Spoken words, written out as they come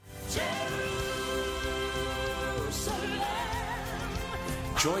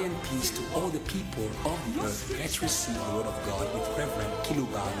Joy and peace to all the people of the earth. Let's receive the word of God with Reverend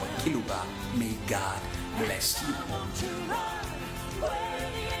Kiluba or Kiluba. May God bless you.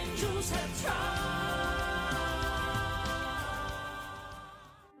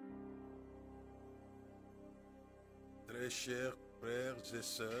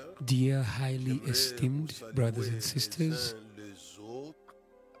 Dear highly esteemed brothers and sisters,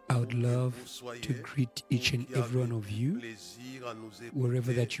 I would love to greet each and every one of you,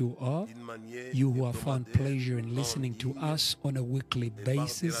 wherever that you are, you who have found pleasure in listening to us on a weekly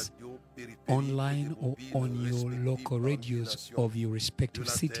basis, online or on your local radios of your respective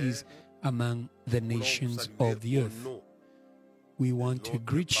cities among the nations of the earth. We want to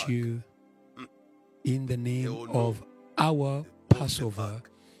greet you in the name of our Passover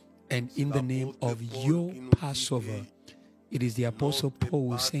and in the name of your Passover. It is the Apostle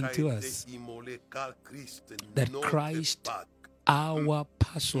Paul saying to us that Christ, our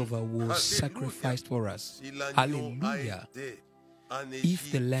Passover, was sacrificed for us. Hallelujah.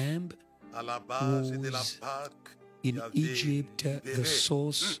 If the lamb was in Egypt the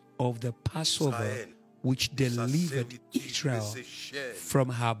source of the Passover, which delivered Israel from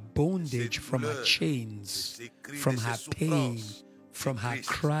her bondage, from her chains, from her pain, from her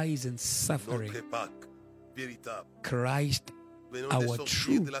cries and suffering, Christ, our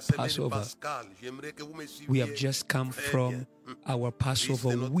true Passover. We have just come from our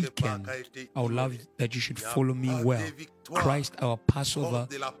Passover weekend. I would love that you should follow me well. Christ, our Passover,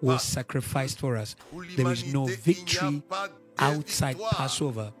 was sacrificed for us. There is no victory outside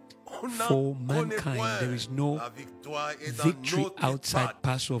Passover. For mankind, there is no victory outside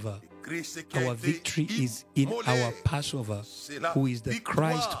Passover. Our victory is in our Passover, who is the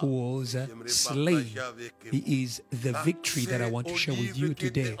Christ who was slain. He is the victory that I want to share with you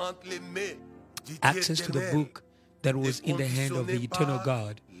today. Access to the book that was in the hand of the eternal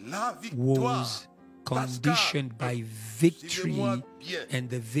God was conditioned by victory and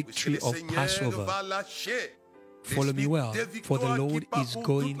the victory of Passover. Follow me well, for the Lord is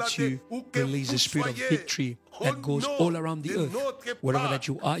going to release a spirit of victory that goes all around the earth. Wherever that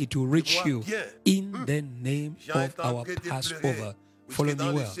you are, it will reach you in the name of our Passover. Follow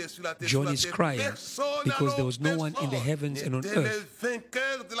me well. John is crying because there was no one in the heavens and on earth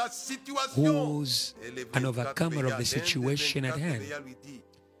who was an overcomer of the situation at hand.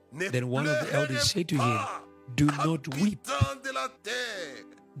 Then one of the elders said to him, "Do not weep.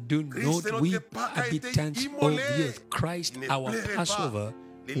 Do not weep, inhabitants of the earth. Christ, our Passover,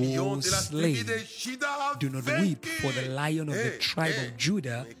 was slain. Do not weep, for the Lion of the tribe of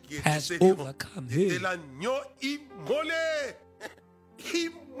Judah has overcome him."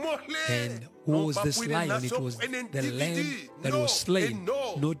 And who was this lion? It was the lamb that was slain,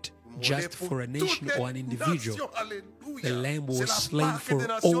 not just for a nation or an individual. The lamb was slain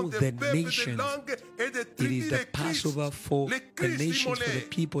for all the nations. It is the Passover for the nations, for the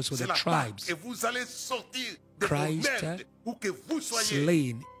peoples, for the tribes. Christ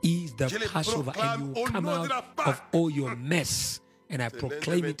slain is the Passover, and you will come out of all your mess. And I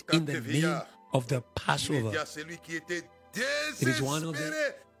proclaim it in the name of the Passover. It is one of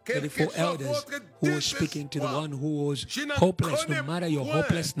the 34 elders who was speaking to the one who was hopeless. No matter your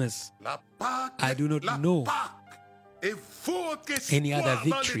hopelessness, I do not know any other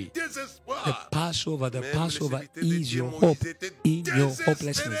victory. The Passover is your hope in your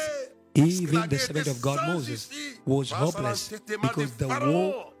hopelessness. Even the servant of God Moses was hopeless because the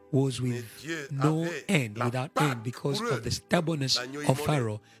war was with no end, without end, because of the stubbornness of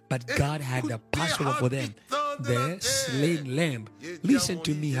Pharaoh. But God had the Passover for them, the slain lamb. Listen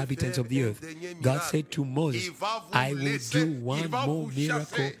to me, inhabitants of the earth. God said to Moses, "I will do one more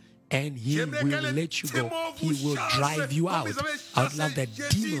miracle and he will let you go. He will drive you out." I would love that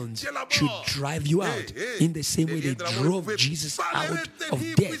demons should drive you out in the same way they drove Jesus out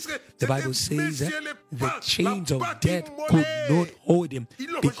of death. The Bible says the chains of death could not hold him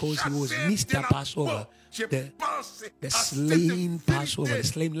because he was Mr. Passover, the slain Passover, the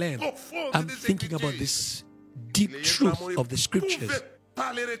slain lamb. I'm thinking about this deep truth of the scriptures.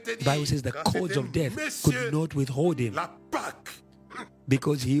 The Bible says the cords of death could not withhold him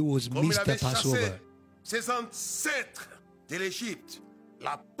because he was Mr. Passover.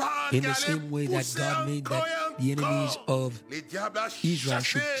 In the same way that God made that the enemies of Israel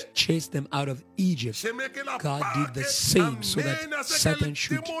should chase them out of Egypt, God did the same so that Satan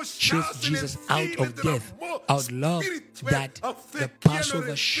should chase Jesus out of death. I would love that the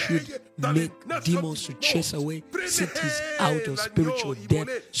Passover should make demons to chase away cities out of spiritual death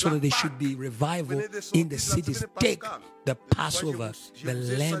so that there should be revival in the cities. Take the Passover, the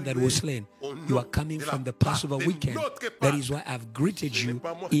lamb that was slain. You are coming from the Passover weekend. That is why I've greeted you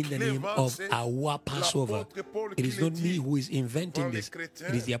in the name of our Passover. It is not me who is inventing this.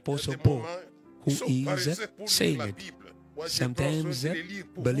 It is the Apostle Paul who is saying it. Sometimes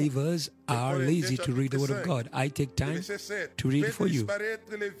believers are lazy to read the Word of God. I take time to read it for you.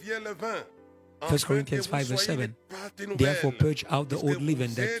 1 Corinthians 5 verse 7. Therefore purge out the old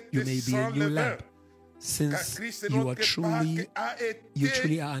leaven, that you may be a new lamp, since you truly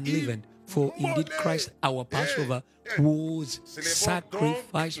are unleavened. For indeed Christ our Passover was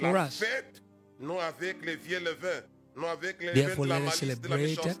sacrificed for us. Therefore let us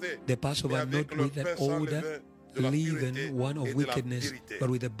celebrate the Passover not with an old leaven, one of wickedness, but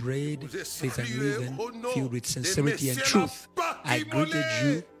with a bread that is unleavened, filled with sincerity and truth. I greeted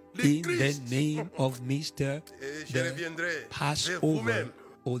you in the name of Mr. the Passover,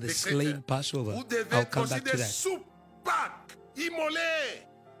 or the slain Passover. I'll come back to that.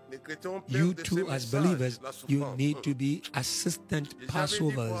 You too, as believers, you need to be assistant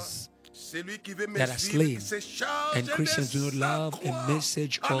Passovers that are slain. And Christians do not love a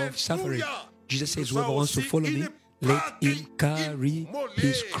message of suffering. Jesus says, whoever wants to follow me, let him carry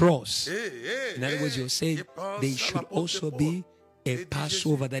his cross. In other words, you're saying they should also be a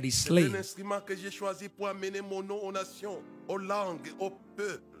Passover that is slain.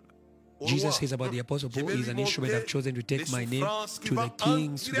 Jesus says about the Apostle Paul, he is an instrument I've chosen to take my name to the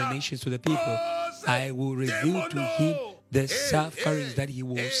kings, to the nations, to the people. I will reveal to him the sufferings that he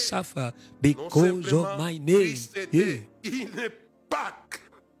will suffer because of my name. Yeah.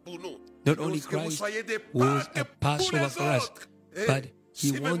 Not only Christ was a Passover for us, but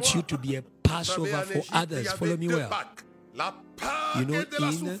he wants you to be a Passover for others. Follow me well. You know,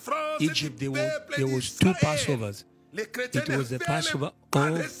 in Egypt, there was two Passovers. It was the Passover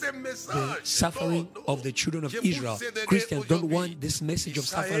of the suffering of the children of Israel. Christians don't want this message of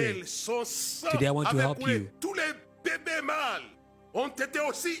suffering. Today I want to help you.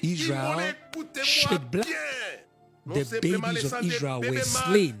 Israel shed blood. The babies of Israel were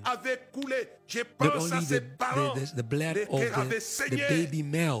slain. Not only the blood of the baby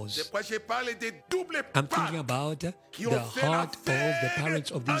males. I'm thinking about the heart of the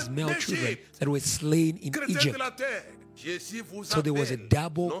parents of these male children that were slain in Egypt. So there was a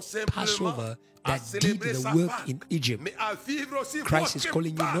double Passover that did the work in Egypt. Christ is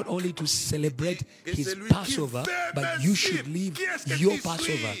calling you not only to celebrate his Passover, but you should live your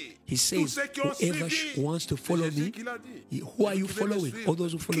Passover. He says, whoever wants to follow me, who are you following? All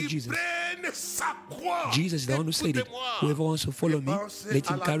those who follow Jesus. Jesus is the one who said it. Whoever wants to follow me, let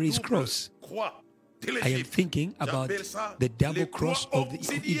him carry his cross. I am thinking about the double cross of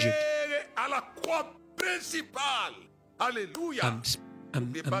Egypt. I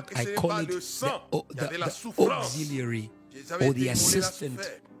call it the auxiliary or the assistant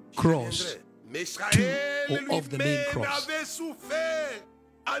cross to or of the main cross.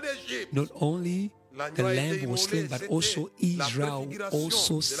 Not only the lamb was slain, but also Israel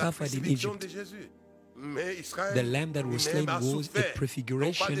also suffered in Egypt. The lamb that was slain was a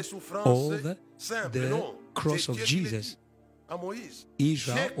prefiguration of the cross of Jesus.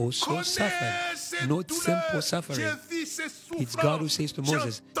 Israel also suffered, not simple suffering. It's God who says to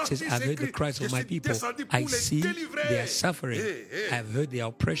Moses, says, I've heard the cries of my people. I see their suffering. I've heard their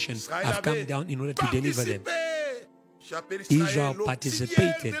oppression. I've come down in order to deliver them. Israel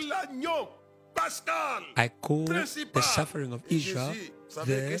participated. I call the suffering of Israel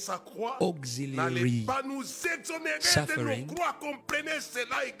the auxiliary suffering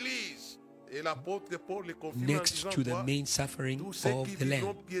next to the main suffering of the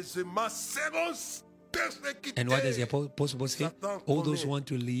Lamb. And what does the Apostle Paul say? All those who want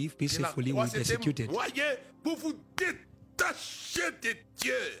to live peacefully will be persecuted.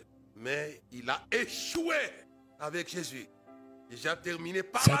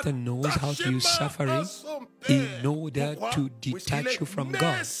 Satan knows how to use suffering in order to detach you from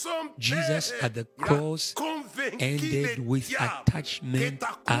God. Jesus at the cross ended with attachment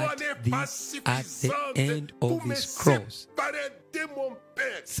at the end of his cross.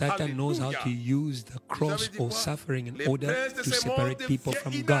 Satan knows how to use the cross or suffering in order to separate people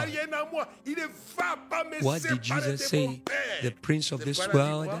from God. What did Jesus say? The prince of this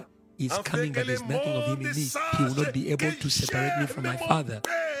world is coming, but there's nothing of him in me. He will not be able to separate me from my Father.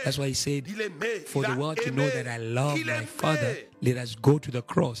 That's why he said, for the world to know that I love my Father, let us go to the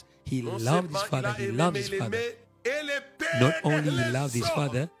cross. He loved his Father. He loved his Father. Not only he loved his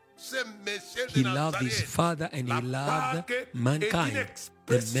Father, he loved his Father and he loved mankind.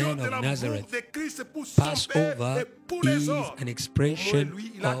 the man of Nazareth. Passover is an expression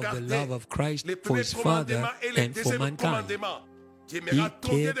of the love of Christ for his Father and for mankind. He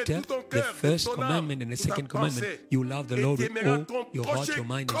kept the first commandment and the second commandment. You love the Lord with all your heart, your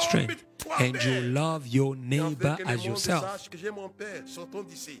mind, and strength. And you love your neighbor as yourself.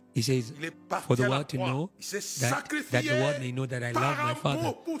 He says, for the world to know, that the world may know that I love my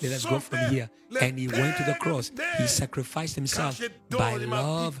Father. Let us go from here. And he went to the cross. He sacrificed himself by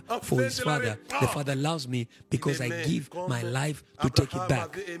love for his Father. The Father loves me because I give my life to take it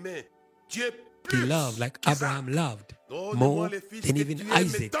back. He loved like Abraham loved, more than even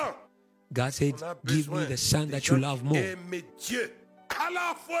Isaac. God said, give me the son that you love more.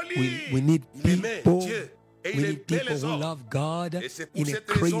 We need people. We need people who love God in a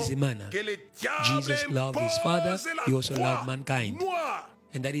crazy manner. Jesus loved his Father. He also loved mankind.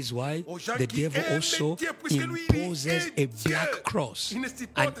 And that is why the devil also imposes a black cross,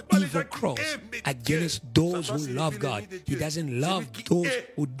 an evil cross against those who love God. He doesn't love those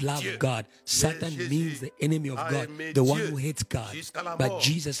who love God. Satan means the enemy of God, the one who hates God. But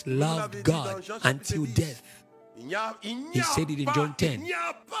Jesus loved God until death. He said it in John 10.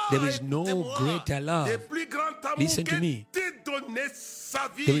 There is no greater love. Listen to me.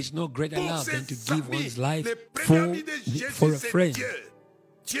 There is no greater love than to give one's life for a friend.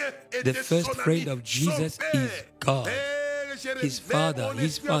 The first friend of Jesus is God. His Father.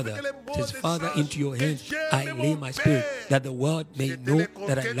 Says, Father, into your hands I lay my spirit, that the world may know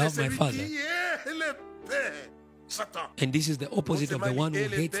that I love my Father. And this is the opposite of the one who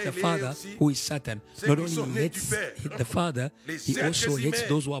hates the Father, who is Satan. Not only hates the Father, he also hates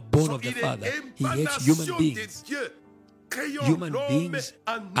those who are born of the Father. He hates human beings. Human beings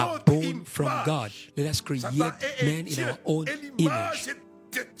are born from God. Let us create man in our own image.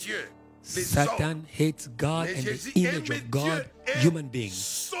 Satan hates God and the image of God, human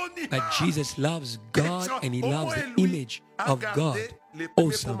beings. But Jesus loves God and he loves the image of God.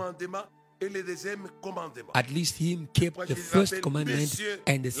 Awesome. At least him kept the first commandment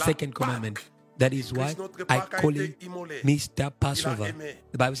and the second commandment. That is why I call him Mr. Passover.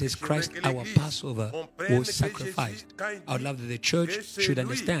 The Bible says Christ, our Passover, was sacrificed. I would love that the church should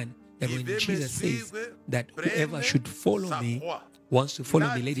understand that when Jesus says that whoever should follow me, wants to follow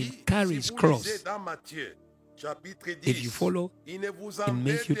me, let him carry his cross. If you follow in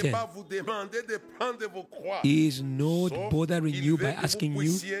Matthew 10, he is not bothering you by asking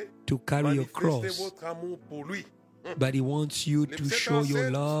you to carry your cross, but he wants you to show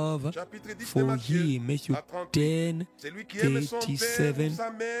your love for him. Matthew 10, 37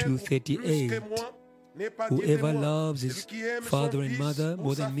 to 38. Whoever loves his father and mother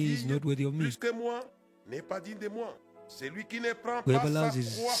more than me is not worthy of me. Whoever loves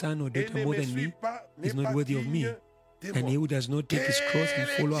his son or daughter more than me is not worthy of me. And he who does not take his cross and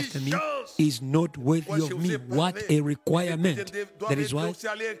follow after me is not worthy of me. What a requirement. That is why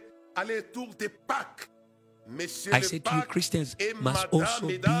I say to you, Christians must also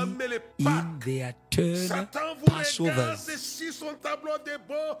be in their turn Passovers.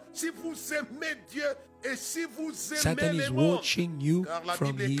 Satan is watching you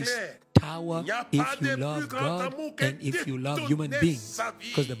from his tower if you love God and if you love human beings.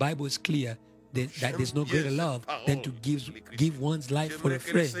 Because the Bible is clear that there's no greater love than to give one's life for a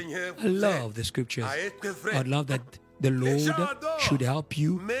friend. I love the scriptures. I love that the Lord should help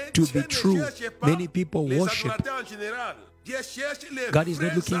you to be true. Many people worship. God is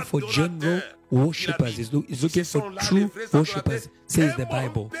not looking for general worshippers. He's looking for true worshippers, says the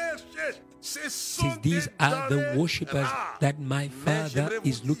Bible. Says these are the worshippers that my Father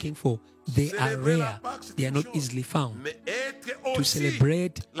is looking for. They are rare. They are not easily found. To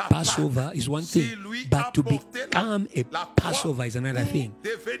celebrate Passover is one thing, but to become a Passover is another thing.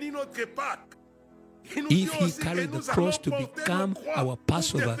 If he carried the cross to become our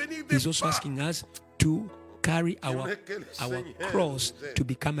Passover, he's also asking us to carry our cross to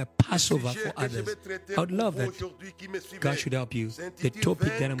become a Passover for others. I would love that God should help you. The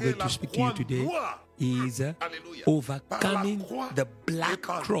topic that I'm going to speak to you today is overcoming the black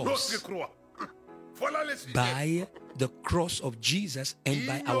cross by the cross of Jesus and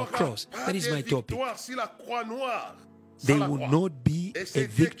by our cross. That is my topic. There will not be a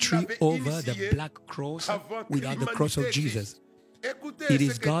victory over the black cross without the cross of Jesus. It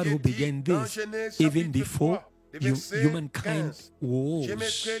is God who began this even before humankind was.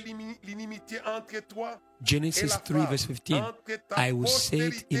 Genesis 3 verse 15. I will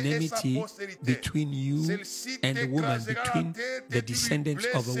set enmity between you and the woman, between the descendants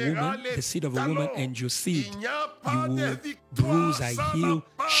of a woman, the seed of a woman, and your seed. You will bruise her heel,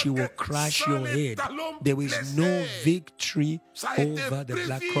 she will crush your head. There is no victory over the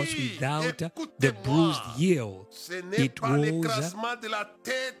black cross without the bruised heel. It was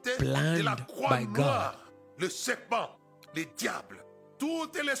planned by God.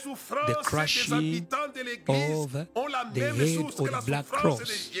 The crushing of the head or the black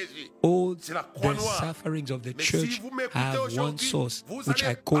cross. All the sufferings of the church have one source, which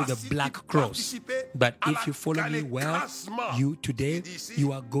I call the black cross. But if you follow me well, today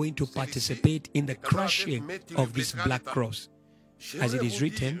you are going to participate in the crushing of this black cross. As it is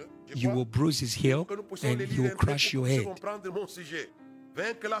written, you will bruise his heel and he will crush your head. I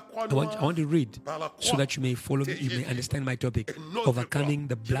want to read so that you may follow me, you may understand my topic. Overcoming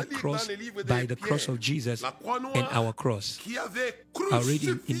the black cross by the cross of Jesus and our cross. I'll read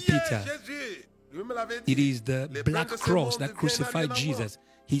in Peter. It is the black cross that crucified Jesus.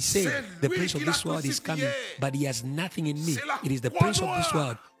 He said, the prince of this world is coming, but he has nothing in me. It is the prince of this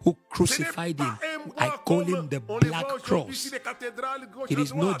world who crucified him. I call him the black cross. It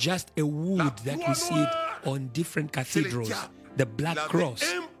is not just a wood that we see it on different cathedrals. The black cross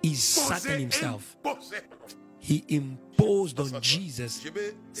is Satan himself. He imposed on Jesus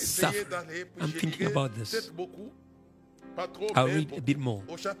suffering. I'm thinking about this. I'll read a bit more.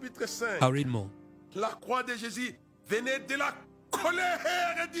 I'll read more. La croix de Jésus venait de la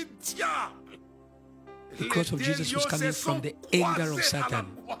colère du diable. The cross of Jesus was coming from the anger of Satan.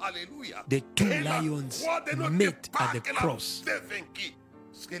 The two lions met at the cross.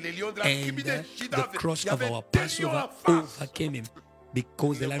 And the cross of our Passover overcame him.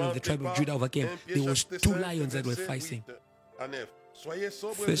 Because the lion of the tribe of Judah overcame, there was two lions that were fighting.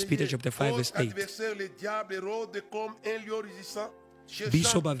 1 Peter chapter 5 verse 8. Be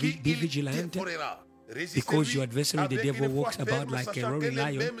sober, be vigilant, because your adversary the devil walks about like a roaring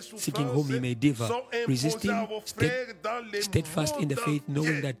lion, seeking whom he may devour. Resist him, steadfast in the faith,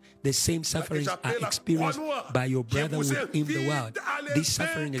 knowing that the same sufferings are experienced by your brother within the world. This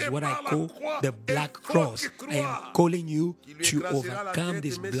suffering is what I call the black cross. I am calling you to overcome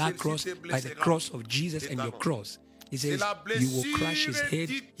this black cross by the cross of Jesus and your cross. He says, you will crush his head,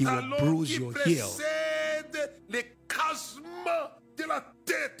 he will bruise your heel.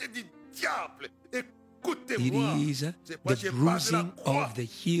 It is the bruising of the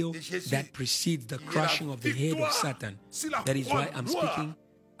heel that precedes the crushing of the head of Satan. That is why I'm speaking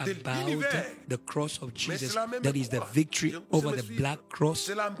about the cross of Jesus. That is the victory over the black cross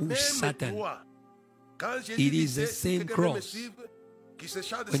of Satan. It is the same cross.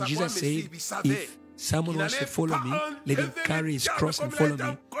 When Jesus said, if someone wants to follow me, let him carry his cross and follow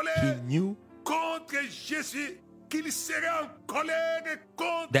me, he knew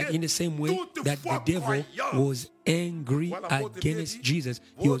that in the same way that the devil was angry against Jesus,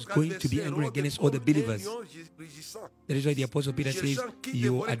 he was going to be angry against all the believers. That is why the Apostle Peter says,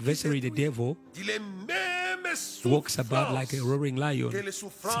 your adversary, the devil, walks about like a roaring lion,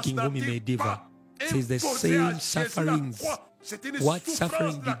 seeking whom he may devour. It says the same sufferings. What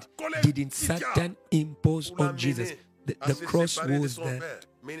suffering didn't Satan impose on Jesus? The cross was the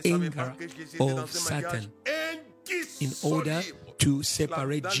anger of Satan. In order to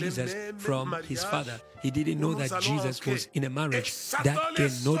separate Jesus from his Father. He didn't know that Jesus was in a marriage that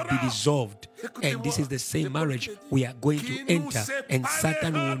cannot be dissolved. And this is the same marriage we are going to enter. And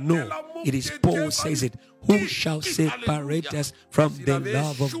Satan will know. It is Paul says it. Who shall separate us from the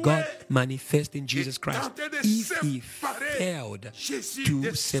love of God manifest in Jesus Christ? If he failed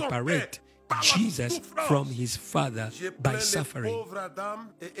to separate Jesus from his Father by suffering,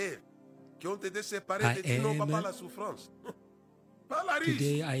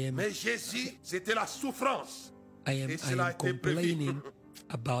 today I am complaining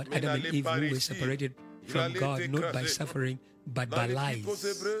about Adam and Eve who were separated from God not by suffering but by lies.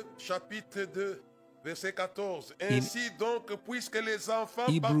 In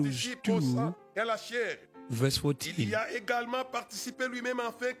Hebrews 2 verse 14,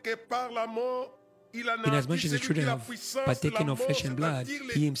 inasmuch as the children have partaken of flesh and blood,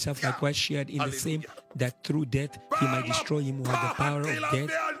 he himself likewise shared in the same, that through death he might destroy him who had the power of death,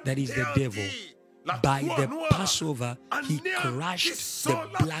 that is the devil. By the Passover, he crushed the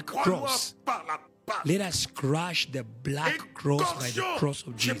black cross. Let us crush the black cross by the cross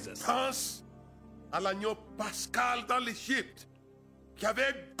of Jesus. I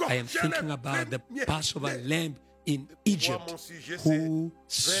am thinking about the Passover lamb in Egypt who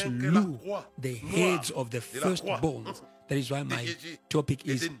slew the heads of the firstborns. That is why my topic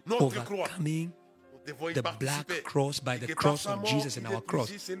is overcoming the black cross by the cross of Jesus and our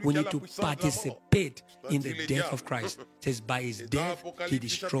cross. We need to participate in the death of Christ. It says by his death he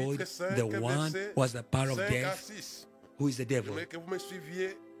destroyed the one who was the power of death. who is the devil. J'aimerais que vous me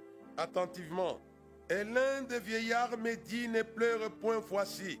suiviez attentivement. Et l'un des vieillards me dit, ne pleure point,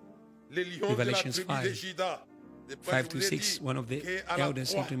 voici les lions de la Revelations tribu 5, de Juda. 5 to 6, one of the elders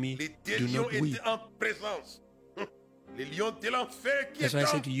said to me, do not weep. That's why I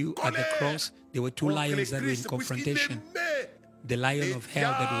said to you, at the cross, there were two lions that were in confrontation. The lion of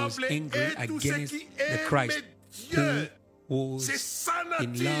hell that was angry against the Christ, who was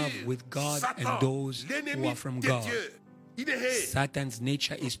in love with God and those who are from God. Satan's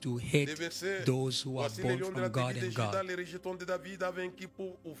nature is to hate those who are born from God and God.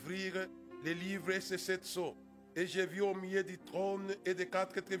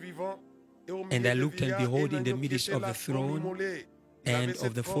 And I looked, and behold, in the midst of the throne and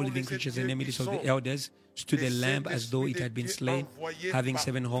of the four living creatures, in the midst of the elders, stood a lamb as though it had been slain, having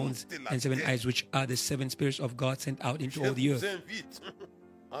 7 horns and 7 eyes, which are the 7 spirits of God sent out into all the earth.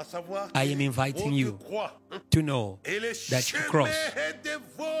 I am inviting you to know that your cross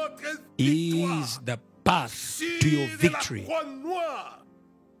is the path to your victory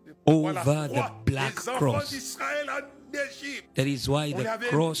over the black cross. That is why the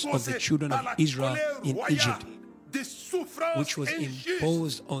cross of the children of Israel in Egypt, which was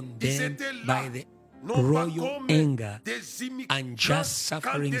imposed on them by the royal anger and just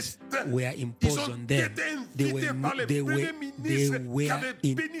sufferings, were imposed on them. They were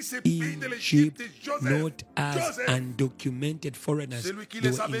in Egypt not as undocumented foreigners.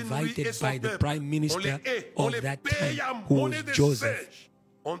 They were invited by the prime minister of that time, who was Joseph,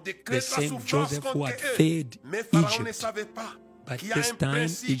 the same Joseph who had fed Egypt. But this time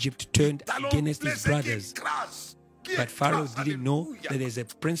Egypt turned against his brothers. But Pharaoh didn't know that there's a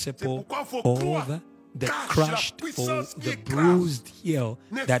principle of the crushed or the bruised heel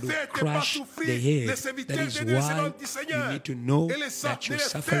that will crush the head. That is why you need to know that your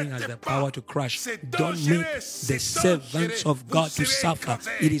suffering has the power to crush. Don't make the servants of God to suffer.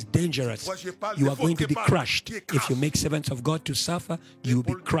 It is dangerous. You are going to be crushed. If you make servants of God to suffer, you will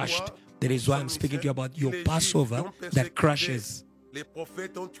be crushed. That is why I'm speaking to you about your Passover that crushes.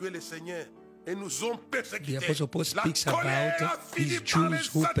 The Apostle Paul speaks about these Jews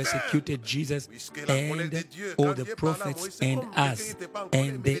who persecuted Jesus and all the prophets and us,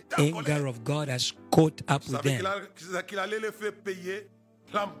 and the anger of God has caught up with them.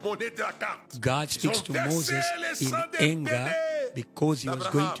 God speaks to Moses in anger because he was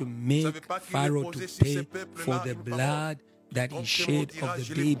going to make Pharaoh to pay for the blood that he shed of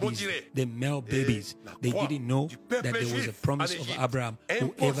the babies, the male babies. They didn't know that there was a promise of Abraham.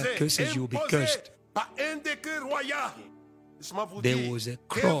 Whoever curses you will be cursed. There was a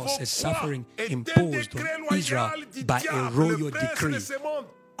cross, a suffering imposed on Israel by a royal decree.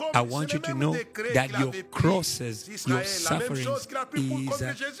 I want you to know that your crosses, your sufferings, is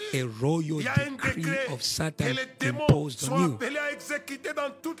a royal decree of Satan imposed on you.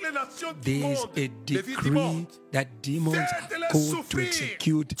 There is a decree that demons are called to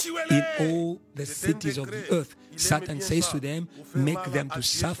execute in all the cities of the earth. Satan says to them, make them to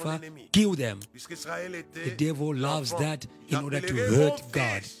suffer, kill them. The devil loves that in order to hurt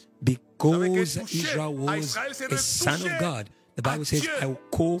God, because Israel was a son of God. The Bible says, I will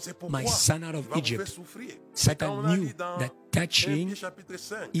call my son out of Egypt. Satan knew that touching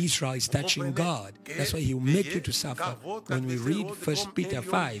Israel is touching God. That's why he will make you to suffer. When we read 1 Peter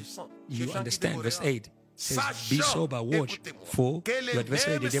 5, you understand verse 8. It says, be sober, watch, for your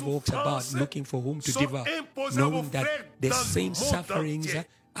adversary the devil walks about looking for whom to devour, knowing that the same sufferings are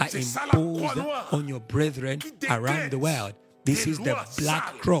imposed on your brethren around the world. This is the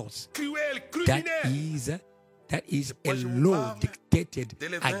black cross. That is a law dictated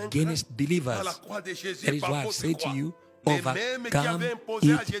against believers. That is why I've said to you, overcome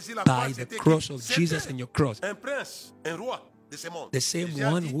it by the cross of Jesus and your cross. The same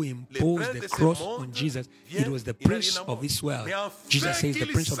one who imposed the cross on Jesus, it was the prince of this world. Jesus says the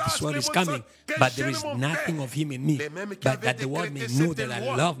prince of this world is coming, but there is nothing of him in me, but that the world may know that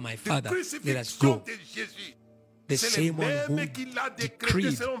I love my Father. Let us go. The same one who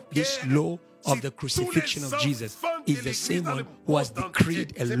decreed this law of the crucifixion of Jesus is the same one who has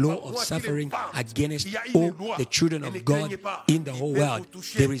decreed a law of suffering against all the children of God in the whole world.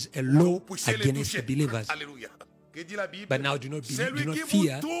 There is a law against the believers. But now do not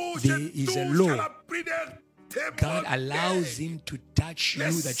fear, there is a law. God allows him to touch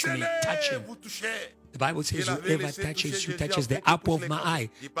you that you may touch him. The Bible says, whoever touches you touches the apple of my eye.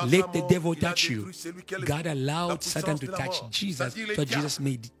 Let the devil touch you. God allowed Satan to touch Jesus, so Jesus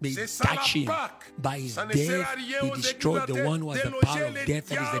may touch him. By his death, he destroyed the one who has the power of death,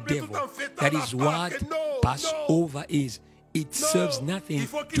 that is the devil. That is what Passover is. It serves nothing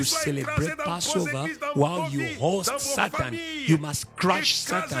to celebrate Passover while you host Satan. You must crush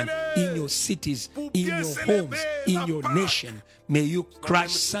Satan in your cities, in your homes, in your nation. May you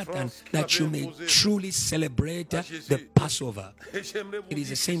crush Satan that you may truly celebrate the Passover. It is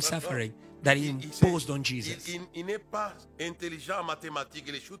the same suffering that he imposed on Jesus. Il n'est pas intelligent en mathématiques,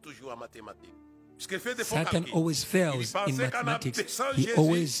 il échoue toujours en mathématiques. Satan always fails in mathematics. He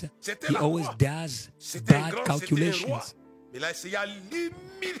always does bad calculations.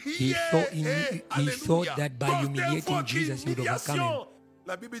 He thought that by humiliating Jesus, he would overcome him.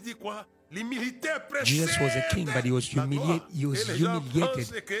 Jesus was a king, but he was humiliated.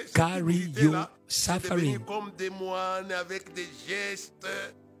 Carry your suffering.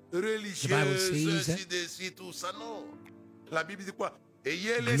 The Bible says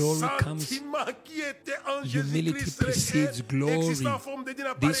glory comes, humility precedes glory.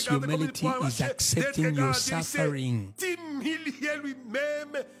 This humility is accepting your suffering.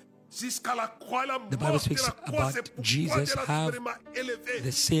 The Bible speaks about Jesus have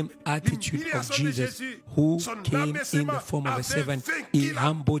the same attitude of Jesus, who came in the form of a servant. He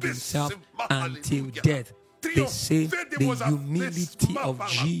humbled himself until death. The humility of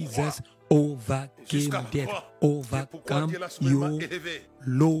Jesus overcame death, overcome your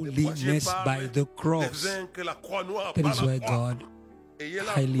lowliness by the cross. That is why God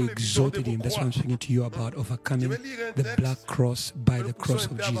highly exalted him. That's what I'm speaking to you about, overcoming the black cross by the cross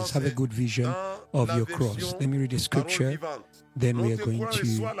of Jesus. Have a good vision of your cross. Let me read the scripture, then we are going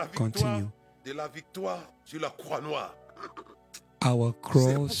to continue. Our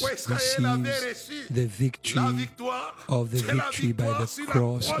cross receives the victory of the victory by the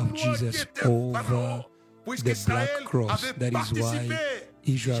cross of Jesus over the black cross. That is why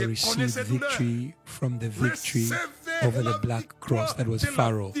Israel received victory from the victory over the black cross. That was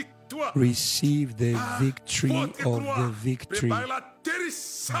Pharaoh. Receive the victory of the victory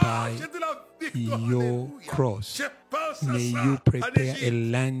by your cross. May you prepare a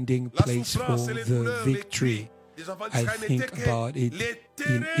landing place for the victory. I think about it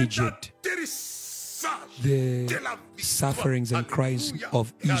in Egypt. The sufferings and cries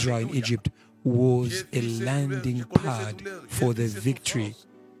of Israel in Egypt was a landing pad for the victory.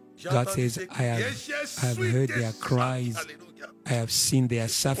 God says, I have heard their cries, I have seen their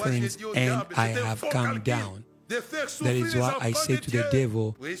sufferings, and I have come down. That is why I say to the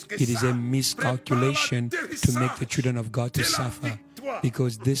devil, it is a miscalculation to make the children of God to suffer,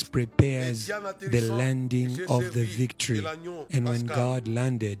 because this prepares the landing of the victory. And when God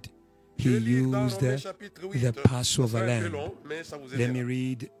landed, he used the Passover lamb. Let me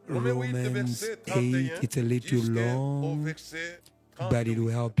read Romans 8. It's a little long, but it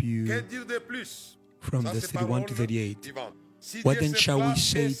will help you from the 31 to 38. What then shall we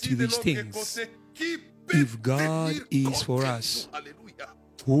say to these things? If God is for us,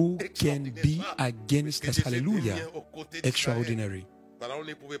 who can be against us? Hallelujah. Extraordinary.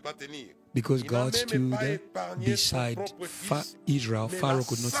 Because God stood beside Israel, Pharaoh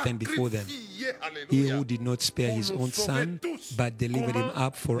could not stand before them. He who did not spare his own son, but delivered him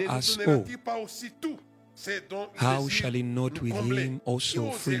up for us all, how shall he not with him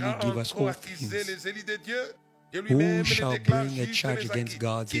also freely give us all things? Who shall bring a charge against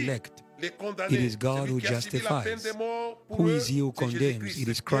God's elect? It is God who justifies. Who is he who condemns? It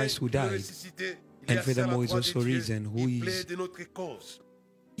is Christ who died. And furthermore is also risen, who is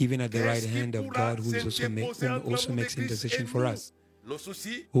even at the right hand of God, who also makes intercession for us.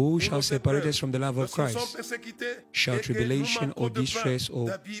 Who shall separate us from the love of Christ? Shall tribulation or distress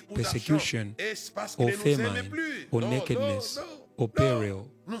or persecution or famine or nakedness or peril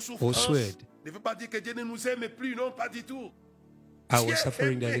or sword? Our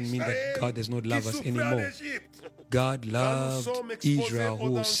suffering doesn't mean that God does not love us anymore. God loved Israel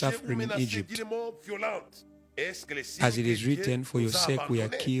who was suffering in Egypt. As it is written, for your sake we are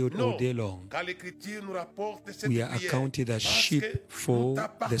killed all day long. We are accounted as sheep for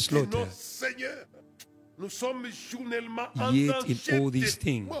the slaughter. Yet in all these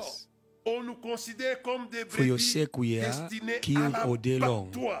things, for your sake we are killed all day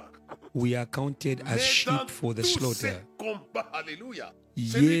long. We are counted as sheep for the slaughter.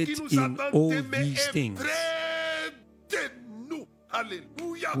 Yet in all these things,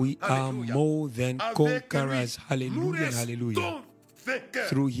 we are more than conquerors. Hallelujah, hallelujah.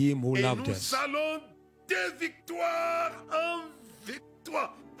 Through him who loved us.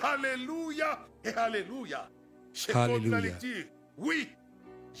 Hallelujah.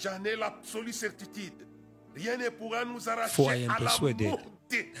 For I am persuaded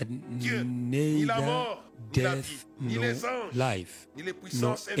that neither death, nor life,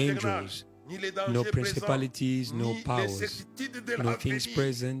 nor angels, ni les dangers no présents, principalities, no ni powers, les certitudes de no things l'avenir,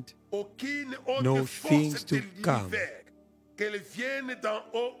 present, aucune autre no force things de to come, l'univers, qu'elle vienne d'en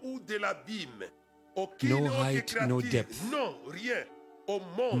haut ou de l'abîme, aucune no autre height, no créature, depth, non, rien au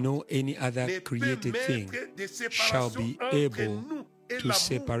monde no any other ne peut created thing mettre de shall séparation be entre able nous et to l'amour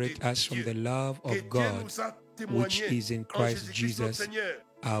separate de us from Dieu the love que of Dieu God, nous a which témoigné is in en Christ Jésus-Christ notre Jesus Seigneur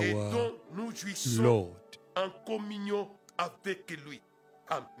et our dont nous jouissons Lord. en communion avec lui.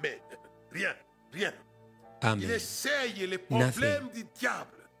 Amen. Rien, rien. Il Amen. essaye, le problème du diable,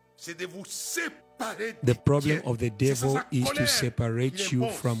 c'est de vous séparer de The problem Dieu. of the C'est ça, devil sa is to colère separate qu'il you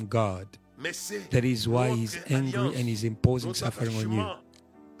impose. from God. Mais c'est That is why he's notre angry alliance, and he's imposing notre suffering on you. attachement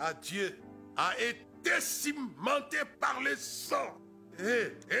à Dieu a été cimenté par le sang.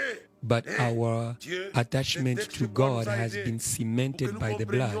 But our Dieu, attachment ce texte to doit God nous has aider been pour que cemented nous by the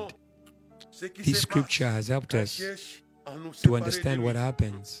comprenions blood. ce qui This se scripture passe. has helped Il us cherche à nous to séparer de understand lui. what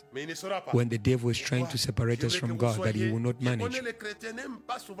happens Mais il ne saura pas. when the devil is trying Pourquoi? to separate us J'aimerais from que vous God, that he soyez- will not Je connais manage. les chrétiens n'aiment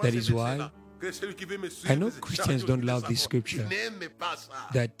pas souvent That ces is why versets-là. Que celui qui veut me suivre, I know c'est Christians chargé don't de love this savoir. scripture. Ils n'aiment pas ça.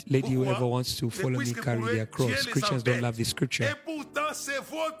 That lady Pourquoi? whoever wants to Mais follow me puisque carry pour eux, their cross. Dieu les Christians don't embête. love this scripture Et pourtant, c'est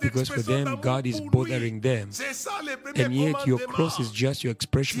votre because for expression them d'amour God is pour lui. bothering them. C'est ça le premier And yet your commandement. cross is just your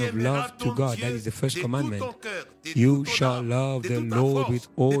expression Tu of aimeras love to ton God. Dieu That is the first de tout commandment. ton cœur, de You toute ton shall âme, love de the toute ta Lord force, with de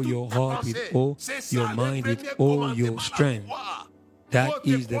all toute your ta heart, with pensée. all C'est ça your le mind, with premier all commandement, your la strength. croix. That Votre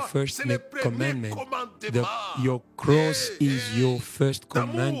is the croix, first c'est le premier commandment. commandement. Your cross Eh, is your first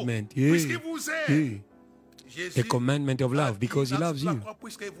d'amour, commandment. puisqu'il vous aime. A commandment of a love dit because he dans loves la you. croix,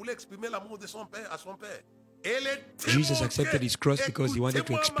 puisqu'il voulait exprimer l'amour de son père à son père. Et le Jesus démontrer. accepted his cross because he wanted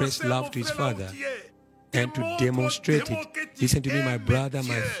to Écoutez-moi, express ma sœur, love mon to his frère, là où Father tu es. and to Démontre demonstrate autrement it. que tu Listen to me, my aimes brother,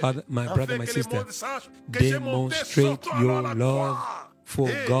 my Dieu. father, my brother, Afin my que le sister. monde sache que j'ai monté sur Demonstrate toi your dans la love croix. for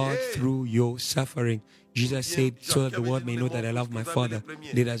Hey, God hey. through your suffering. Jesus said, so that the world may know that I love my Father,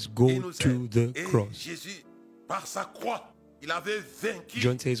 let us go to the cross. Jésus, par sa croix, il avait vaincu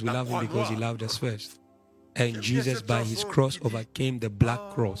John says we la love him croix because he noire. loved us first. And Jesus, by his cross, overcame the black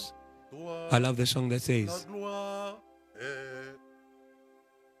cross. I love the song that says, La gloire est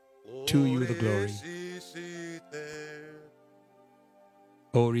to you the glory, ressuscité.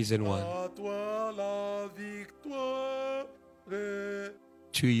 O risen one. À toi la victoire est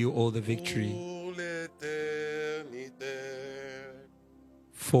To you all the victory pour l'éternité.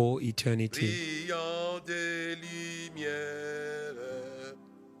 for eternity, Brillant des lumières,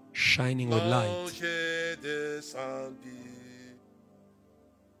 shining with light. l'ange est descendu.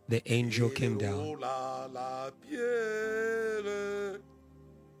 The angel Il came down roula la pierre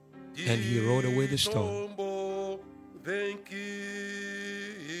and he rolled away the du stone tombeau vaincu.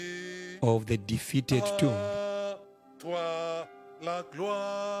 of the defeated tomb. À toi la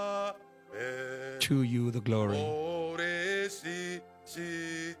gloire est To you the glory, au ressuscité.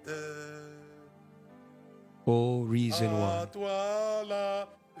 O risen À one. toi la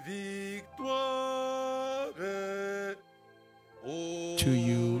victoire est To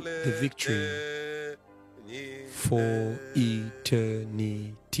you the victory for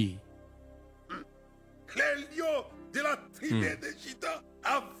eternity. Les lions de la tribu de Juda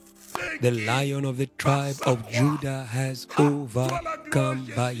a vaincu. The lion of the tribe of Judah has overcome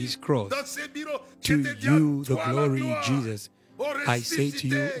by his cross. Dans ces bureaux, To je te dis à you the toi la glory, gloire. Jesus. I say to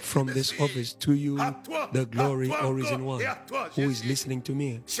you from this office, to you the glory, O risen one, who is listening to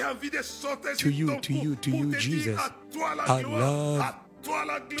me. J'ai envie de sauter To sur you, ton to cou you, to pour you, te dire Jesus. à toi la I gloire, love à toi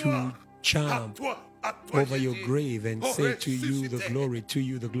la to gloire, à charm toi, over your Jésus. grave and Oh, say to you the ressuscité. glory, to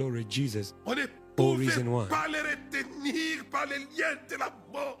you the glory, Jesus. On ne O pouvait risen one. pas le retenir par les liens de la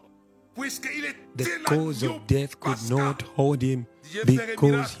mort, puisqu'il The était cause l'agneau of death could pascal. not hold him Dieu fait un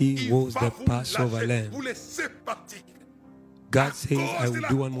because miracle, he il was va the vous Passover lâcher, lamb. vous laisser partir. God says, I will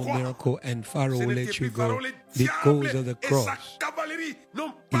do one more miracle and Pharaoh Ce will n'était let you plus Pharaon, go le because diable of the et sa cross. cavalerie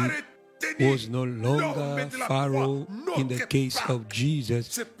n'ont pas It retenu was no l'homme longer de la Pharaoh croix, in the notre case Pâques. of Jesus.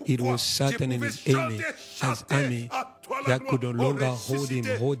 C'est It pourquoi was Satan je and his pouvais army, chanter, his army à toi la that could no gloire, longer au hold him,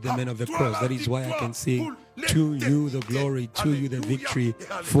 ressuscité, hold the men of the à toi cross. la That is why I victoire can sing, pour to you the l'éternité. glory, to you the Alléluia victory et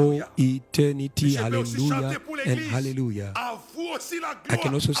for alléluia. eternity. Je peux aussi Hallelujah chanter pour and l'église. hallelujah. À vous aussi la I gloire,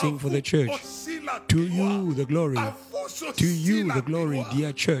 can also à sing for vous the church. aussi la To gloire, you the glory, à vous aussi to you la the glory, gloire.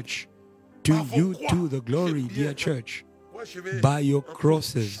 dear church. To Par vos you croix, too the glory, c'est bien. dear church. Moi, je vais By your encore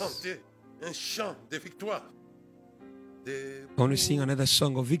crosses. chanter un chant de victoire. I want to sing another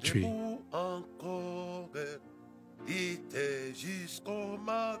song of victory. Debout encore, il était jusqu'au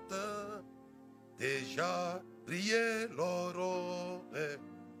matin, déjà brillait l'aurore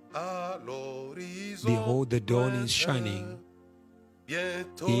à l'horizon. Behold, the dawn is shining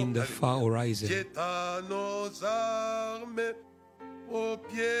Bientôt, in the far horizon. Dieu à nos armes Au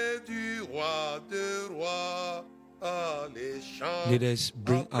pied du roi de rois. Let us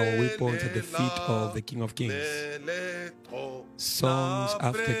bring our weapons at the feet of the King of Kings. Songs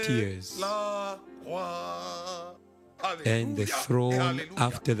after tears. And the throne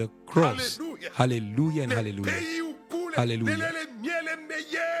after the cross. Hallelujah and hallelujah. Hallelujah.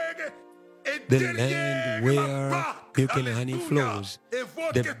 The land where milk and honey flows.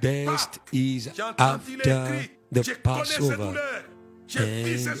 The best is after the Passover.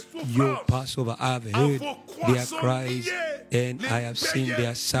 And your Passover, I've heard their cries and I have seen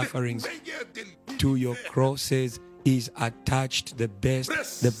their sufferings. To your crosses is attached the best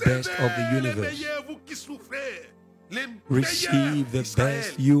of the universe. Receive the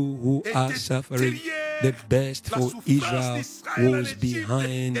best, you who are suffering. The best for Israel was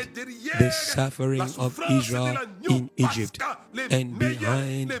behind the suffering of Israel in Egypt and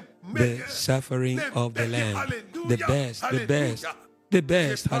behind the suffering of the Lamb. The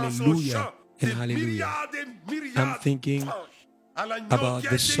best, hallelujah and hallelujah. I'm thinking about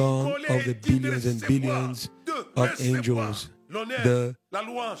the song of the billions and billions of angels. The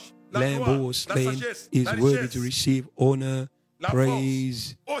Lamb who was slain is worthy to receive honor,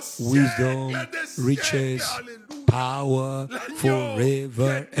 praise, wisdom, riches, power,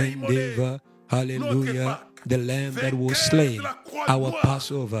 forever and ever. Hallelujah. The Lamb that was slain, our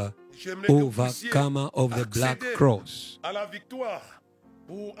Passover, overcomer of the black cross. I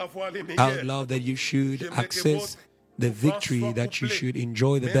would love that you should access the victory, that you should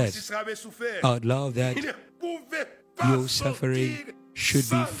enjoy the best. I would love that your suffering should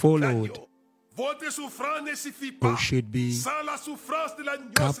be followed or should be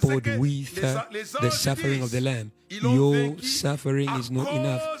coupled with the suffering of the Lamb. Your suffering is not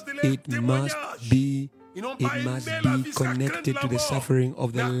enough. It must be connected to the suffering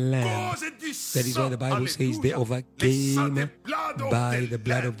of the Lamb. That is why the Bible says they overcame by the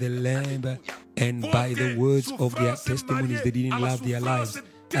blood of the Lamb and by the words of their testimonies. They didn't love their lives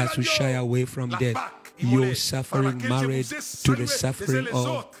as to shy away from death. Your suffering married to the suffering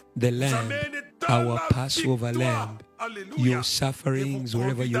of the Lamb, our Passover Lamb. Your sufferings,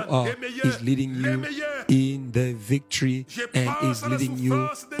 wherever you are, is leading you in the victory and is leading you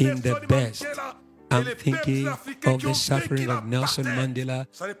in the best. I'm thinking of the suffering of Nelson Mandela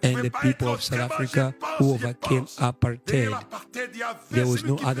and the people of South Africa who overcame apartheid. There was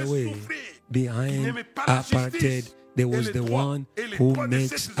no other way. Behind apartheid, there was the one who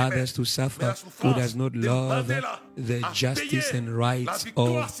makes others to suffer, who does not love the justice and rights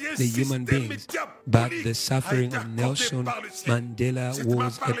of the human beings. But the suffering of Nelson Mandela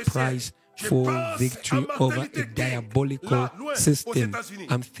was a price for victory over a diabolical system.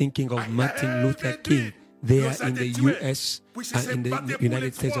 I'm thinking of Martin Luther King there in the U.S. and in the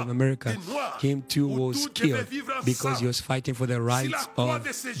United States of America. Him too was killed because he was fighting for the rights of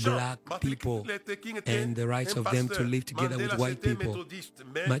black people and the rights of them to live together with white people.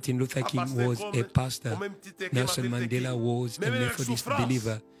 Martin Luther King was a pastor. Nelson Mandela was a Methodist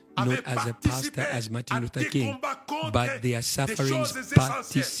believer, not as a pastor as Martin Luther King, but their sufferings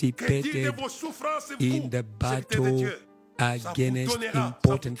participated in the battle against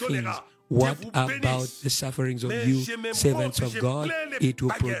important things. What about the sufferings of you, servants of God? It will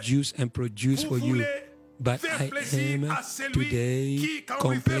produce and produce for you. But I am today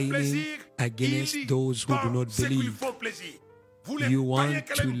complaining against those who do not believe. You want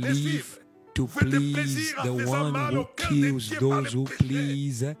to live to please the one who kills those who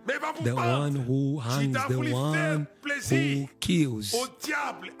please, the one who hangs, the one who kills.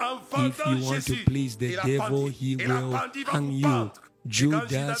 If you want to please the devil, he will hang you.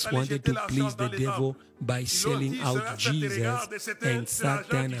 Judas wanted to please the devil by selling out Jesus, and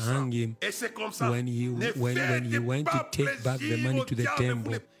Satan hung him. When he went to take back the money to the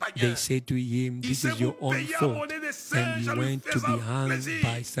temple, they said to him, "This is your own fault," and he went to be hung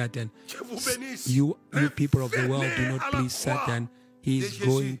by Satan. You people of the world, do not please Satan. He is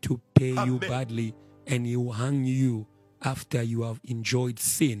going to pay you badly, and he will hang you after you have enjoyed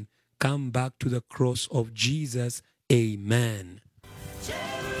sin. Come back to the cross of Jesus. Amen.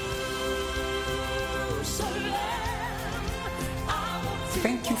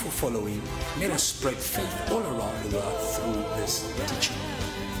 Thank you for following. Let us spread faith all around the world through this teaching.